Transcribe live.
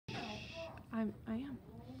I am.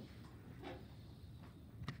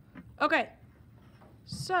 Okay,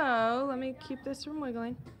 so let me keep this from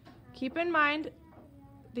wiggling. Keep in mind,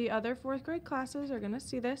 the other 4th grade classes are gonna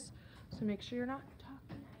see this, so make sure you're not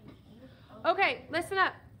talking. Okay, listen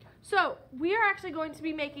up. So we are actually going to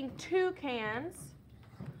be making toucans.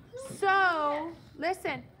 So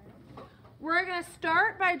listen, we're gonna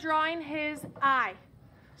start by drawing his eye.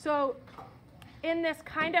 So in this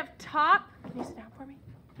kind of top, can you sit down for me?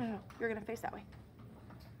 No, you're gonna face that way.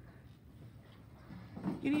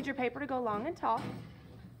 You need your paper to go long and tall.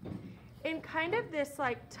 In kind of this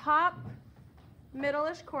like top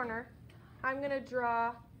middle-ish corner, I'm gonna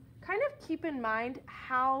draw, kind of keep in mind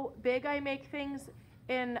how big I make things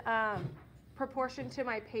in proportion to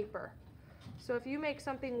my paper. So if you make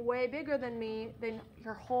something way bigger than me, then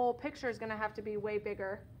your whole picture is gonna have to be way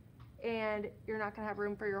bigger and you're not gonna have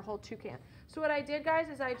room for your whole toucan. So what I did, guys,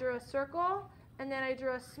 is I drew a circle and then I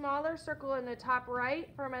drew a smaller circle in the top right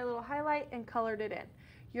for my little highlight and colored it in.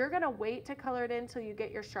 You're gonna wait to color it in until you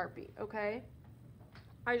get your Sharpie, okay?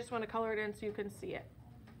 I just wanna color it in so you can see it.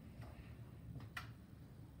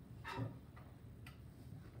 I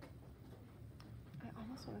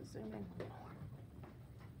almost wanna zoom in more.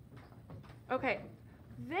 Okay,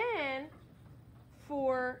 then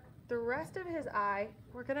for the rest of his eye,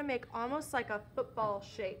 we're gonna make almost like a football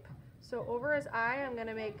shape. So over his eye, I'm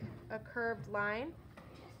gonna make a curved line.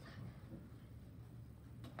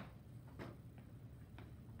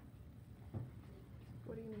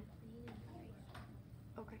 What do you mean?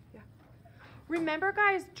 Okay, yeah. Remember,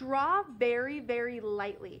 guys, draw very, very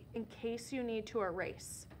lightly in case you need to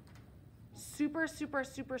erase. Super, super,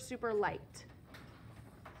 super, super light.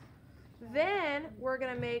 Then we're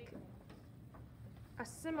gonna make a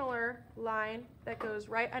similar line that goes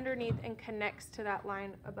right underneath and connects to that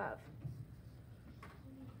line above.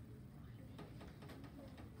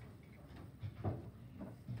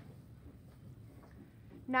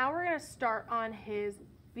 Now we're gonna start on his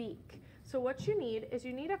beak. So what you need is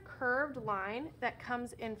you need a curved line that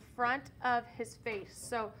comes in front of his face.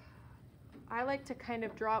 So I like to kind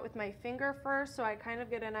of draw it with my finger first so I kind of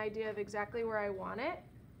get an idea of exactly where I want it.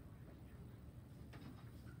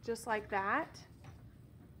 Just like that.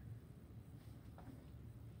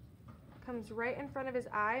 Comes right in front of his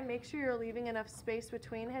eye. Make sure you're leaving enough space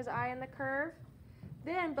between his eye and the curve.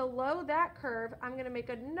 Then below that curve, I'm going to make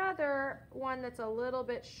another one that's a little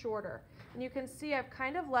bit shorter. And you can see I've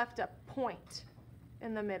kind of left a point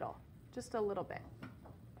in the middle, just a little bit.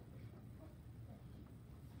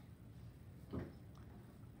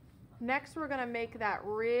 Next, we're going to make that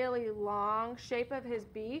really long shape of his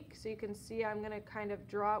beak. So you can see I'm going to kind of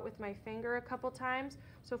draw it with my finger a couple times.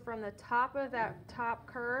 So from the top of that top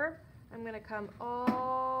curve, I'm going to come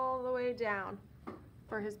all the way down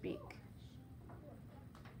for his beak.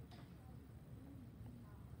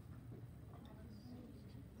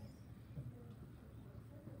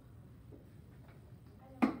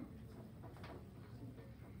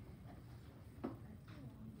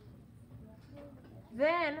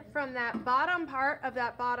 Then from that bottom part of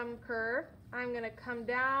that bottom curve, I'm going to come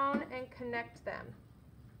down and connect them.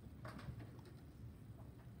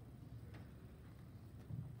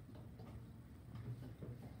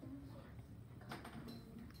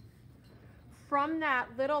 From that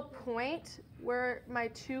little point where my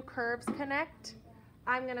two curves connect,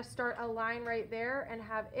 I'm going to start a line right there and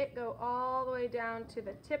have it go all the way down to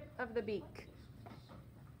the tip of the beak.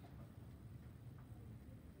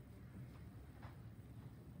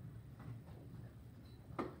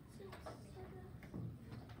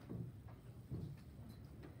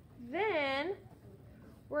 Then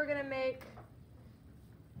we're going to make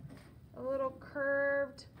a little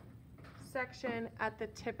curved section at the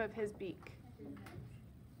tip of his beak.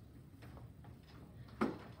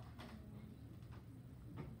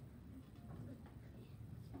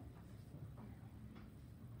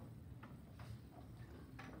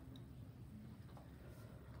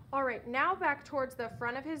 All right, now back towards the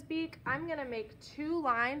front of his beak, I'm going to make two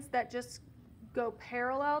lines that just go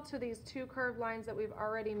parallel to these two curved lines that we've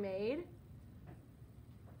already made.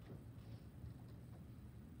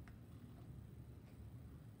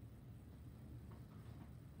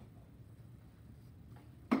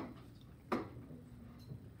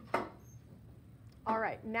 All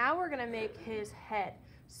right, now we're going to make his head.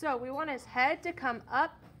 So we want his head to come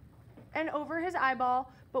up and over his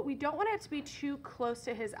eyeball, but we don't want it to be too close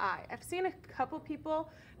to his eye. I've seen a couple people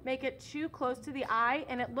make it too close to the eye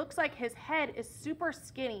and it looks like his head is super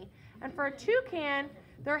skinny. And for a toucan,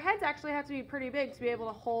 their heads actually have to be pretty big to be able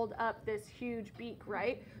to hold up this huge beak,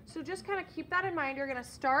 right? So just kind of keep that in mind. You're going to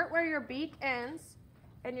start where your beak ends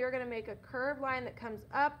and you're going to make a curved line that comes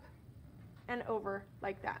up and over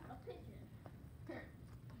like that.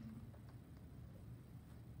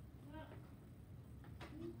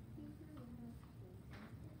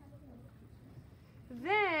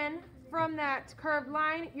 Then from that curved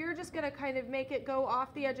line, you're just going to kind of make it go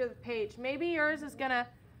off the edge of the page. Maybe yours is going to,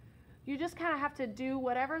 you just kind of have to do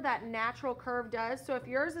whatever that natural curve does. So if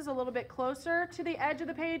yours is a little bit closer to the edge of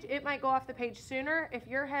the page, it might go off the page sooner. If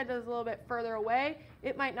your head is a little bit further away,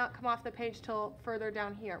 it might not come off the page till further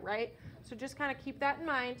down here, right? So just kind of keep that in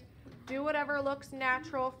mind. Do whatever looks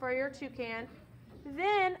natural for your toucan.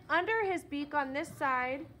 Then under his beak on this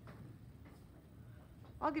side,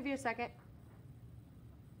 I'll give you a second.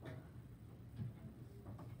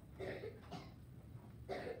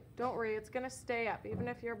 Don't worry, it's going to stay up. Even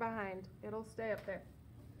if you're behind, it'll stay up there.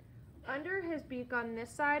 Under his beak on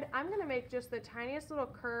this side, I'm going to make just the tiniest little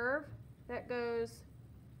curve that goes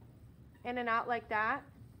in and out like that.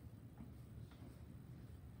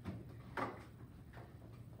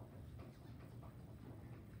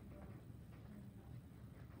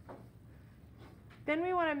 Then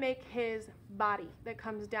we want to make his body that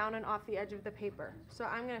comes down and off the edge of the paper. So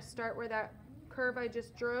I'm going to start where that curve I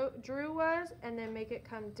just drew was, and then make it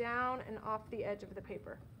come down and off the edge of the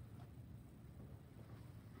paper.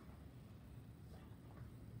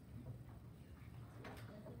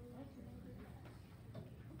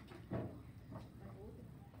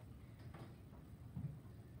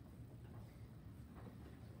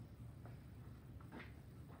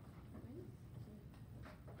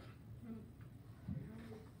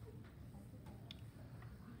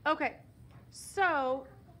 Okay, so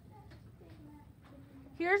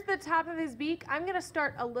here's the top of his beak. I'm going to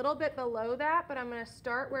start a little bit below that, but I'm going to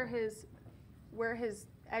start where his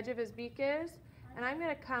edge of his beak is, and I'm going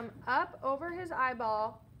to come up over his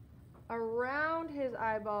eyeball, around his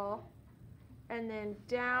eyeball, and then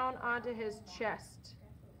down onto his chest.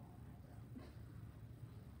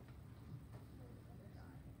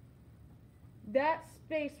 That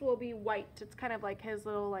space will be white. It's kind of like his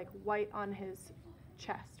little like white on his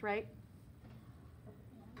chest, right?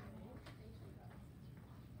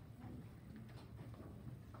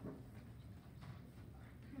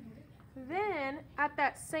 Then at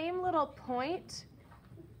that same little point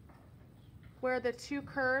where the two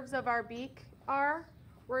curves of our beak are,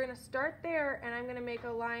 we're going to start there, and I'm going to make a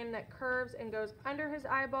line that curves and goes under his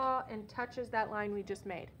eyeball and touches that line we just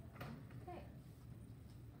made.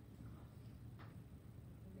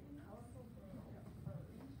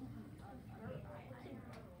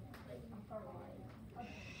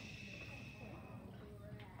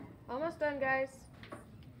 Almost done, guys.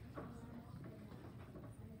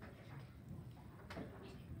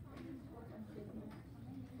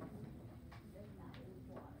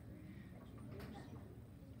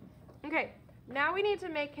 Okay, now we need to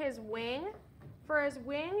make his wing. For his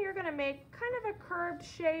wing, you're going to make kind of a curved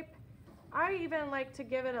shape. I even like to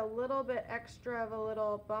give it a little bit extra of a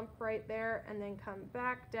little bump right there and then come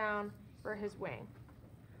back down for his wing.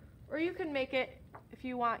 Or you can make it, if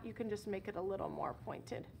you want, you can just make it a little more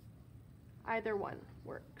pointed. Either one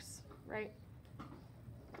works, right?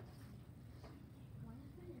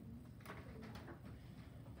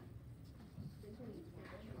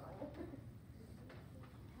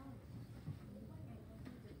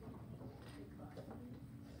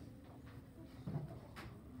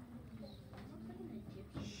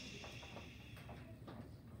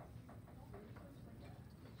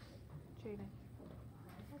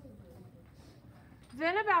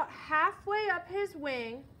 Then about halfway up his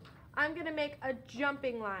wing, I'm going to make a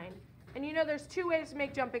jumping line. And you know there's two ways to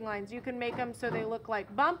make jumping lines. You can make them so they look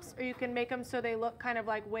like bumps, or you can make them so they look kind of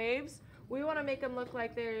like waves. We want to make them look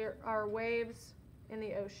like they are waves in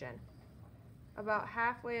the ocean. About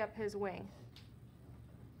halfway up his wing.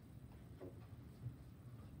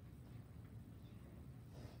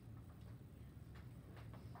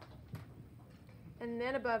 And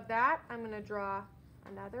then above that, I'm going to draw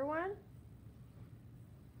another one.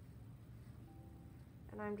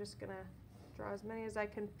 And I'm just going to draw as many as I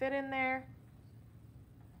can fit in there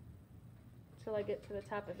until I get to the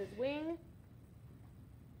top of his wing.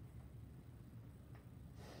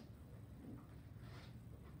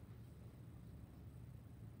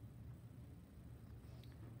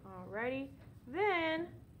 Alrighty, then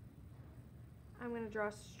I'm going to draw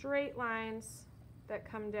straight lines that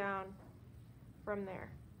come down from there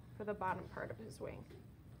for the bottom part of his wing.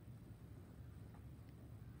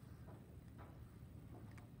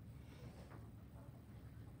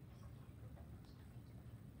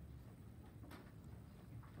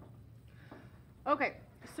 Okay,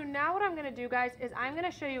 So now what I'm going to do, guys, is I'm going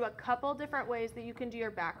to show you a couple different ways that you can do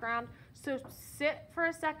your background. So sit for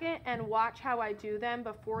a second and watch how I do them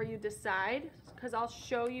before you decide, because I'll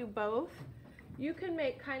show you both. You can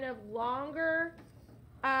make kind of longer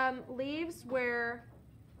leaves where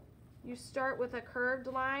you start with a curved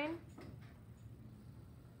line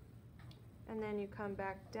and then you come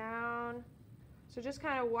back down. So just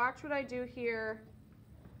kind of watch what I do here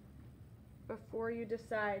before you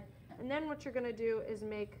decide. And then what you're going to do is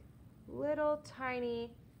make little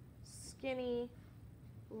tiny skinny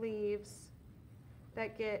leaves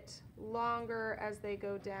that get longer as they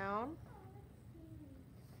go down.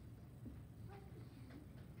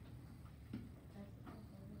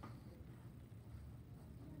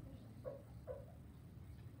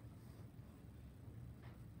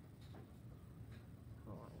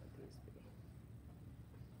 How long would these be?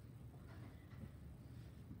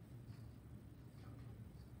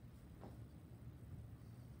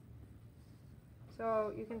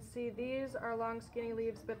 So you can see these are long skinny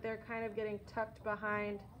leaves, but they're kind of getting tucked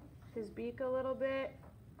behind his beak a little bit.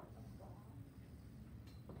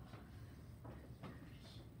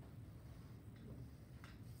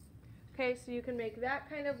 Okay, so you can make that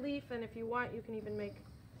kind of leaf, and if you want, you can even make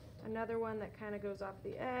another one that kind of goes off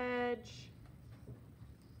the edge.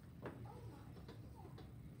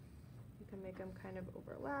 You can make them kind of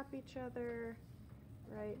overlap each other,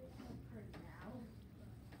 right?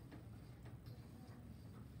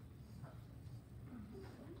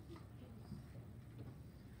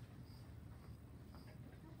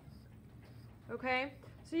 Okay,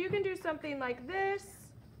 so you can do something like this,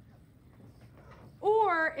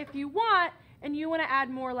 or if you want, and you want to add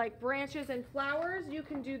more like branches and flowers, you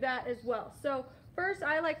can do that as well. So first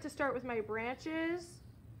I like to start with my branches,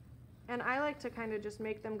 and I like to kind of just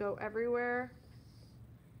make them go everywhere.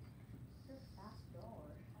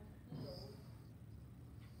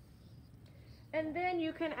 And then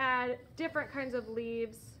you can add different kinds of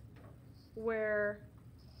leaves where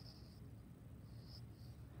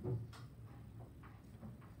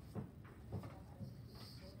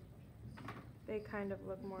they kind of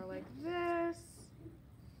look more like this.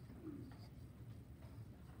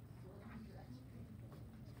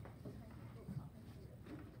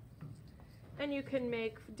 And you can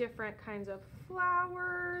make different kinds of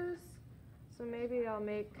flowers. So maybe I'll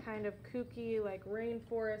make kind of kooky, like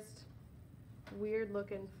rainforest, weird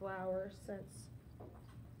looking flowers, since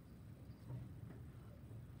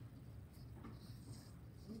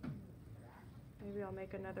maybe I'll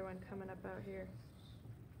make another one coming up out here.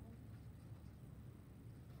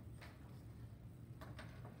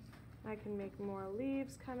 I can make more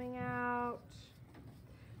leaves coming out.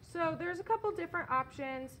 So there's a couple different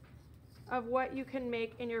options of what you can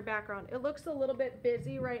make in your background. It looks a little bit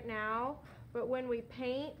busy right now, but when we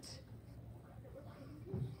paint,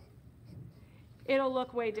 it'll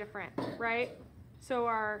look way different, right?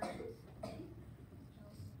 So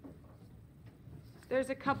there's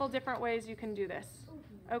a couple different ways you can do this,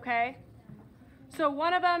 okay? So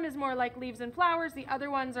one of them is more like leaves and flowers. The other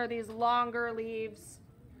ones are these longer leaves.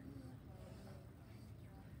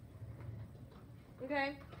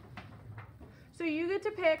 Okay, so you get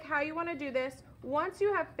to pick how you want to do this. Once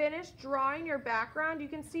you have finished drawing your background, you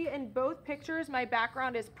can see in both pictures my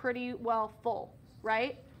background is pretty well full,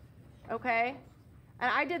 right? Okay, and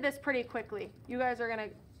I did this pretty quickly. You guys are going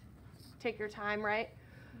to take your time, right?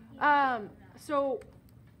 So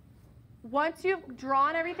once you've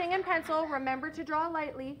drawn everything in pencil, remember to draw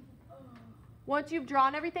lightly. Once you've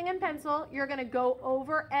drawn everything in pencil, you're going to go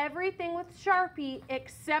over everything with Sharpie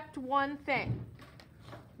except one thing.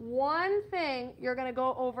 One thing you're going to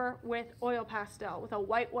go over with oil pastel, with a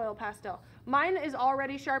white oil pastel. Mine is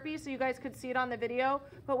already Sharpie, so you guys could see it on the video.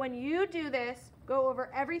 But when you do this, go over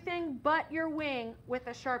everything but your wing with a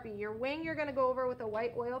Sharpie. Your wing you're going to go over with a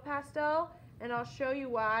white oil pastel, and I'll show you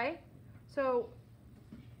why. So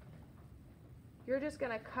you're just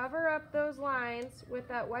going to cover up those lines with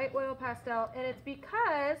that white oil pastel, and it's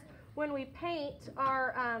because when we paint,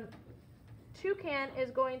 our toucan is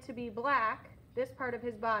going to be black, this part of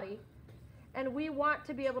his body, and we want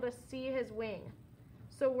to be able to see his wing.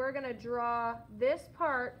 So we're going to draw this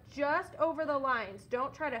part just over the lines.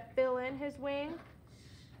 Don't try to fill in his wing.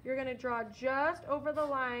 You're going to draw just over the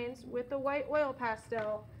lines with the white oil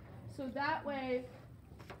pastel, so that way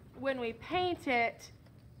when we paint it,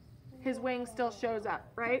 his wing still shows up,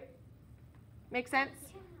 right? Make sense?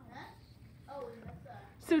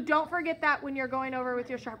 So don't forget that when you're going over with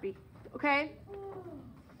your Sharpie, okay?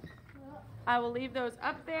 I will leave those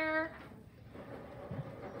up there.